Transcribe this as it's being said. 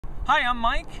Hi, I'm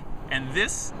Mike, and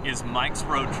this is Mike's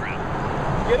Road Trip.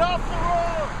 Get off the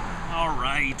road! All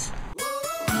right.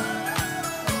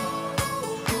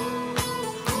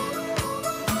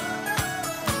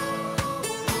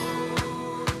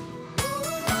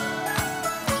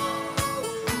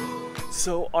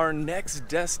 So our next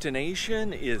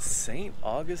destination is St.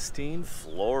 Augustine,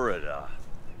 Florida.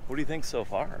 What do you think so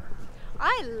far?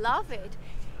 I love it.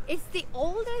 It's the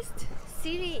oldest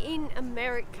city in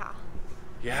America.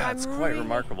 Yeah, so it's quite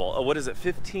remarkable. What is it,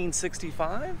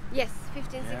 1565? Yes,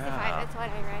 1565, Yeah. that's what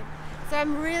I read. So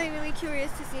I'm really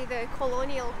curious to see the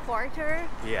colonial quarter.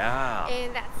 Yeah.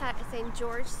 And that's at St.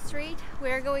 George Street.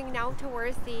 We're going now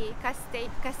towards the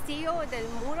Castillo del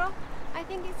Muro, I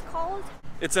think it's called.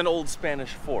 It's an old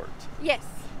Spanish fort. Yes.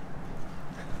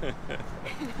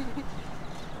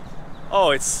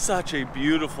 Oh, it's such a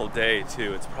beautiful day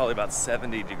too. It's probably about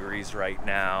 70 degrees right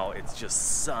now. It's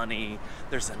just sunny.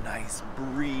 There's a nice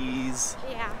breeze.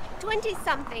 Yeah, 20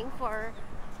 something for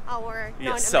our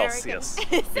Yes, non-American.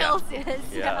 Celsius. Celsius,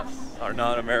 yeah. Yes, our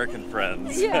non-American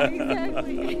friends. Yeah,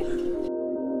 exactly.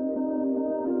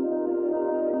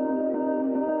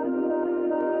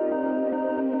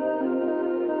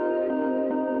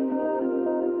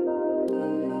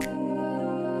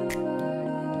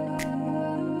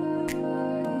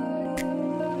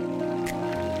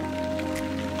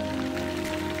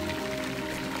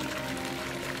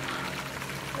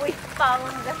 We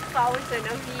found the fountain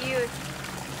of youth.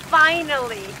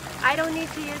 Finally! I don't need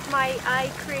to use my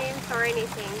eye creams or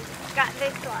anything. Got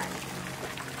this one.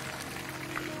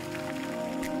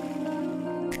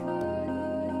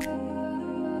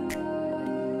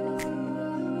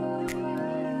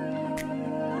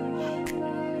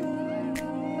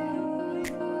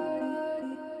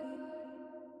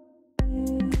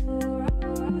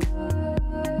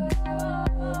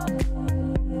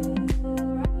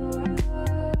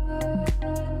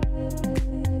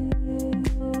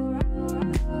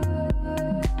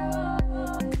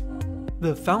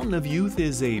 The Fountain of Youth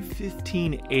is a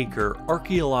 15-acre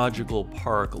archaeological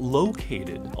park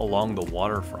located along the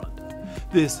waterfront.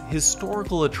 This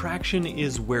historical attraction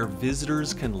is where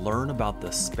visitors can learn about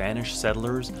the Spanish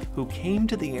settlers who came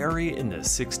to the area in the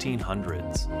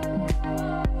 1600s.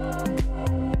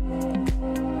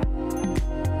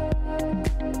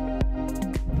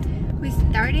 We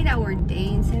started our day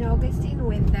in St. Augustine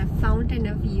with the Fountain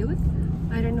of Youth.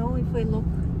 I don't know if we look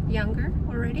younger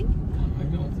already. I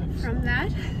don't think so. From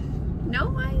that?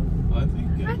 No, I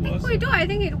think we do. I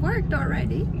think it worked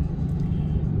already.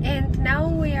 And now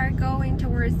we are going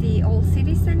towards the old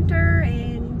city center,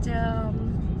 and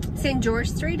St. George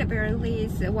Street apparently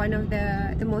is one of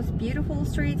the most beautiful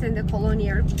streets in the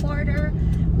colonial quarter.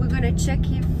 We're gonna check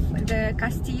if the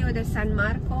Castillo de San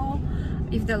Marcos,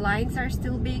 if the lines are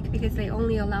still big, because they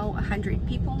only allow 100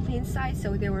 people inside,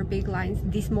 so there were big lines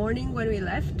this morning when we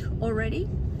left already.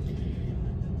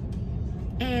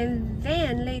 And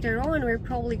then later on we're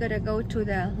probably gonna go to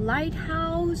the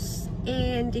lighthouse,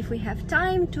 and if we have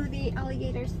time, to the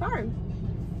alligator's farm.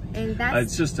 And that's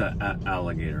It's just an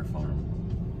alligator farm.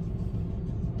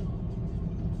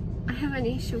 I have an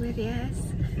issue with yes.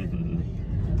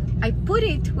 I put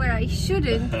it where I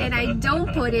shouldn't, and I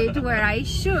don't put it where I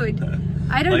should.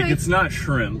 I don't know. Like, it's not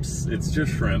shrimps, it's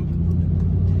just shrimp.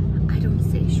 I don't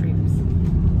say shrimps.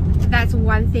 That's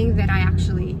one thing that I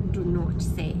actually do not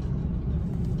say.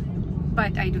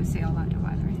 But I do say a lot of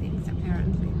other things,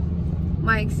 apparently.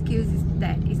 My excuse is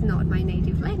that it's not my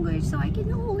native language, so I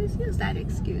can always use that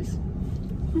excuse.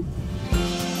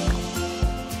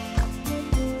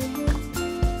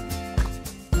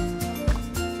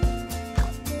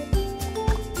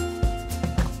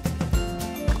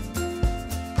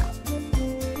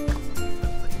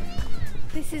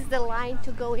 This is the line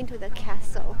to go into the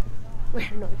castle. We're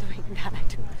not doing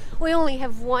that. We only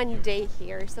have one day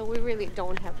here, so we really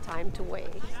don't have time to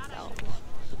wait. So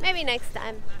maybe next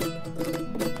time.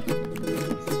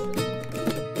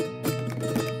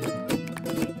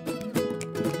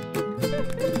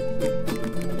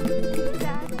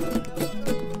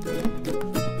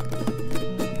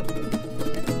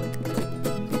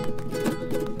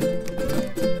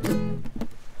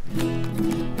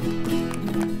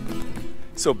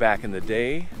 So back in the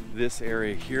day, this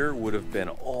area here would have been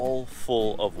all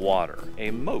full of water,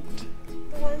 a moat.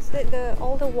 The ones that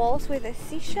all the walls with the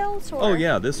seashells? Or? Oh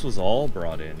yeah, this was all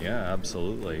brought in, yeah,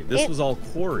 absolutely. This was all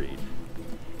quarried.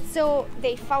 So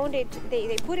they found it,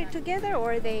 they put it together,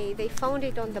 or they found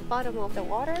it on the bottom of the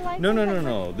water like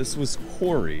No, this was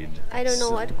quarried. I don't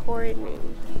know what quarried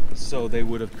means. So they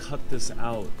would have cut this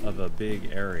out of a big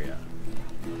area.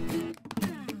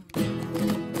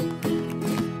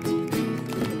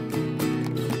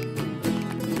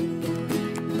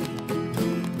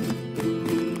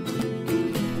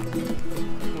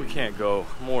 can't go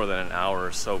more than an hour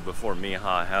or so before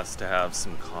Mija has to have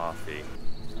some coffee.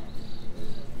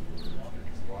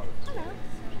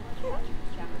 Hello.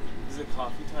 Is it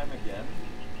coffee time again?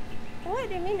 What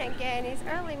do you mean again? It's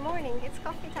early morning. It's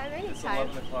coffee time anytime. It's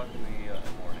 11 o'clock in the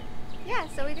morning. Yeah,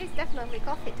 so it is definitely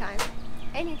coffee time.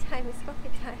 Anytime is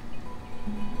coffee time.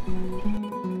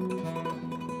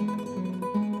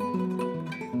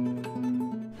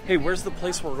 Hey, where's the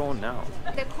place we're going now?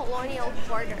 The colonial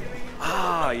quarter.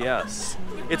 Ah, yes.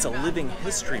 It's a living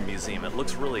history museum. It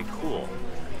looks really cool.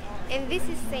 And this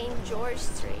is St. George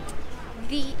Street,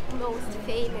 the most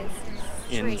famous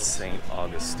street. In St.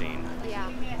 Augustine. Yeah,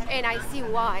 and I see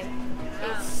why.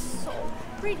 It's so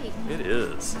pretty. It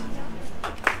is.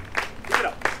 Get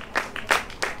up.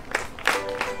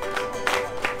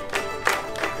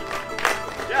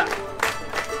 Yeah.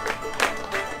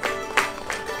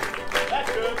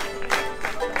 That's good.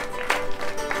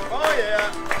 Oh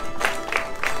yeah.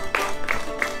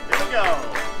 Here we go.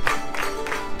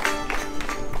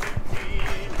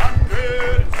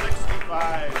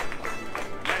 365.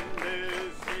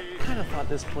 I kind of thought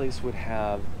this place would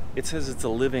have, it says it's a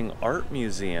living art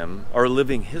museum or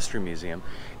living history museum,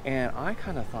 and I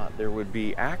kind of thought there would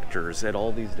be actors at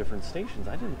all these different stations.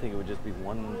 I didn't think it would just be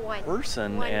one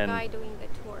person. One and guy doing the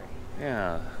tour.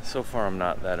 yeah, so far I'm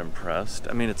not that impressed.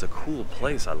 I mean, it's a cool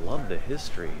place. I love the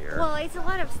history here. Well, it's a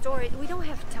lot of stories. We don't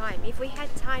have time. If we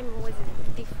had time, it was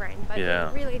different, but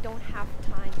Yeah. we really don't have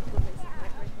time to visit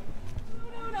everything.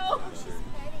 Oh no, she's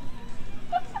petting.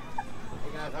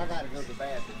 Hey guys, I gotta go to the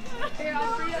bathroom. Here,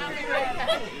 I'll be right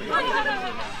back. No. I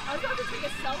was about to take a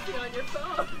selfie on your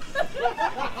phone.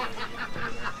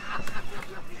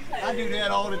 I do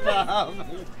that all the time.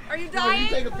 Are you You dying?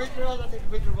 take a picture of us, I take a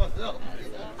picture of myself.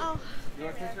 Oh, You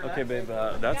want a picture? Okay, babe,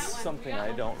 that's something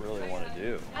I don't really want to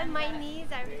do. and my knees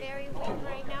are very weak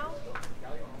right now,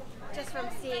 just from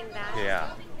seeing that.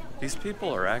 Yeah. These people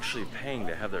are actually paying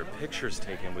to have their pictures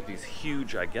taken with these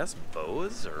huge, I guess,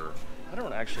 boas, or I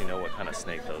don't actually know what kind of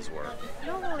snake those were.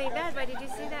 Not only that, but did you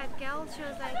see that girl? She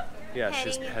was like Yeah,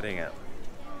 she's petting it.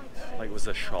 petting it. Like it was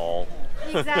a shawl.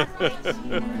 Exactly.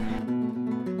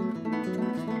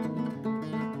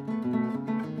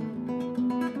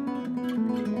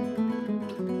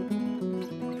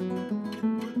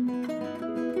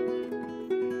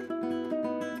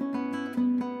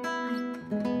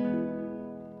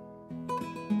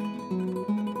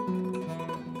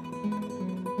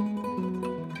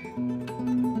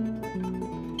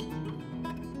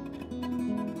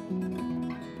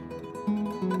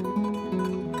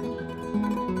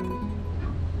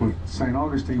 With St.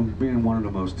 Augustine being one of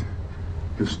the most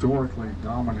historically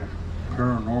dominant,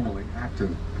 paranormally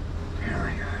active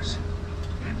areas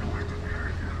in North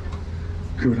America,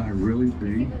 could I really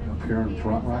be up here in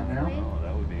front right now? Oh,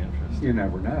 that would be interesting. You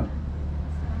never know.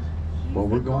 What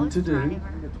we're going to do, we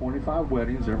get 25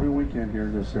 weddings every weekend here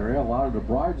in this area. A lot of the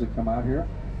brides that come out here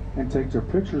and take their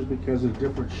pictures because of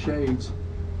different shades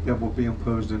that will be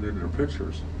imposed into their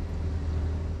pictures.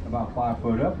 About 5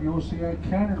 foot up, you will see a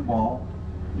cannonball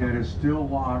that is still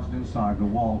lodged inside the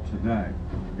wall today.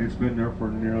 It's been there for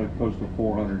nearly close to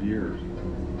 400 years.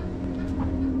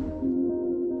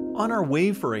 On our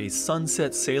way for a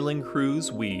sunset sailing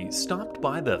cruise, we stopped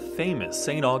by the famous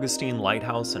St. Augustine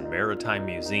Lighthouse and Maritime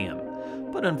Museum,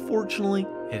 but unfortunately,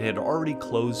 it had already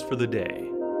closed for the day.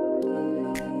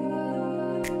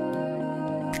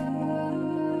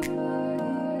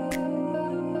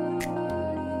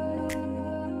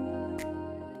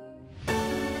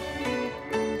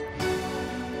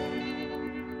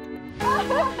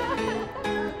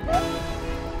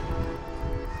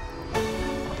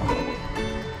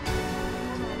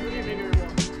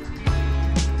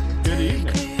 Good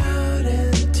evening.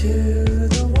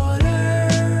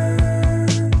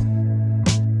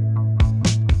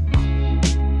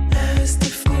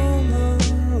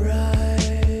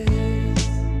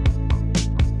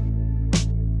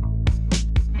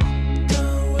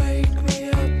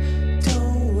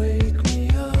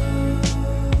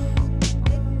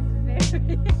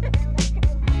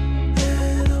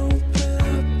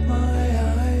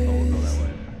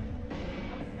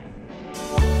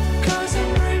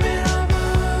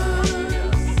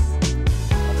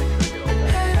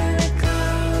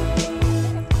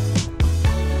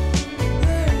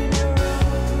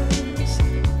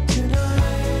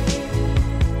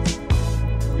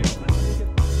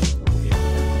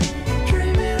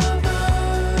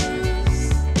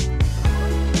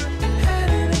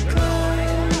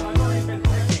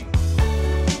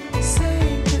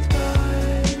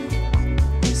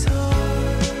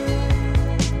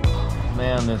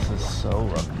 Man, this is so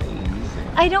amazing.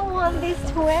 I don't want this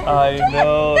to end. I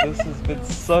know, this has been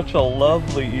such a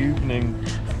lovely evening.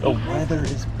 The weather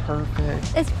is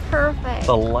perfect. It's perfect.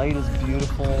 The light is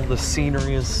beautiful. The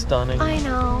scenery is stunning. I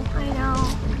know.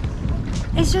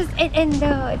 It's just, and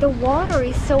the water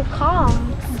is so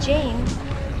calm.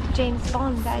 James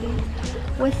Bond, that is,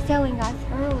 was telling us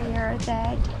earlier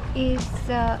that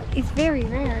it's very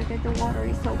rare that the water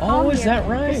is so calm. Oh, is here, that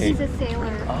right? because he's a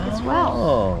sailor as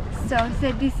well. So he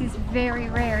said this is very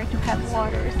rare to have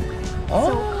waters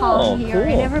so calm here, cool.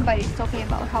 and everybody's talking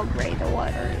about how great the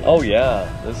water is. Oh yeah,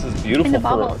 this is beautiful. And the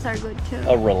for bubbles are good too.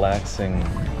 a relaxing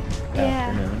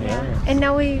afternoon. Yeah. And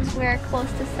now we're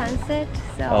close to sunset,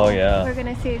 so Oh, yeah. we're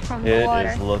gonna see it from the water.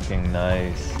 It is looking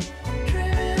nice.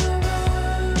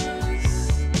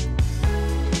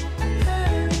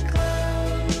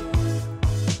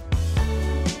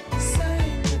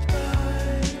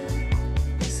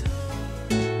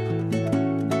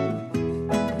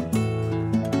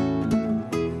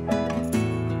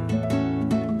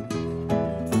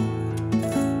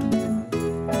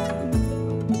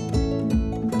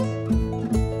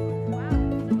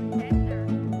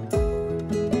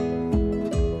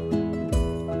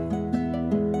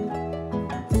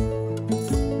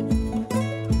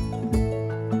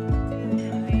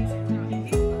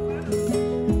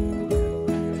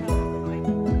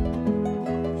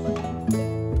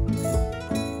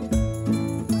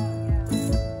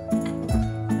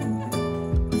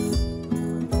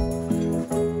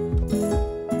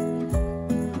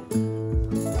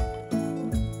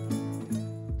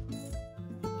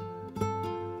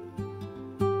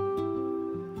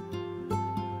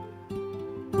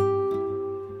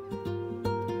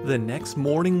 The next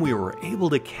morning we were able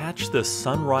to catch the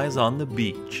sunrise on the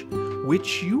beach,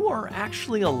 which you are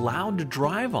actually allowed to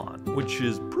drive on, which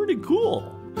is pretty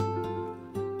cool.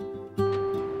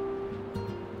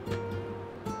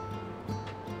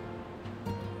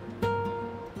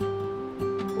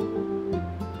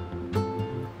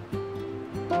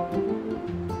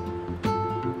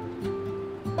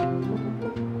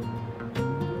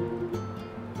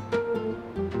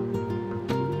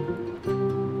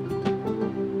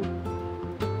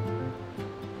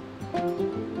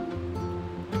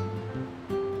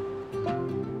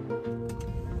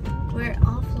 We're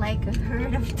off like a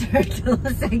herd of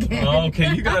turtles again.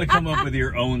 Okay, you gotta come up with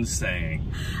your own saying.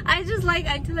 I just like,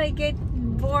 until I get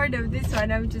bored of this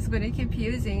one, I'm just gonna keep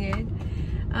using it.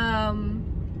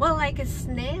 Well, like a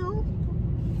snail,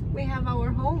 we have our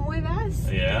home with us.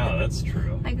 Yeah, that's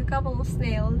true. Like a couple of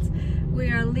snails.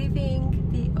 We are leaving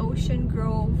the Ocean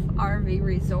Grove RV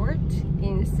Resort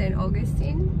in St.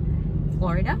 Augustine,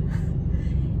 Florida.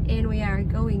 And we are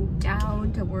going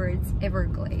down towards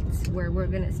Everglades, where we're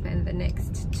gonna spend the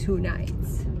next 2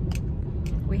 nights.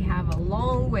 We have a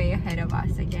long way ahead of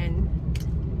us, again,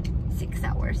 6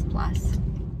 hours plus.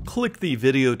 Click the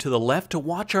video to the left to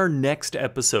watch our next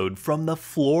episode from the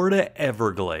Florida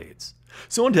Everglades.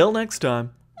 So until next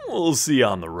time, we'll see you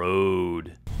on the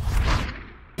road.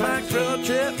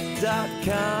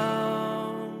 MacRoadTrip.com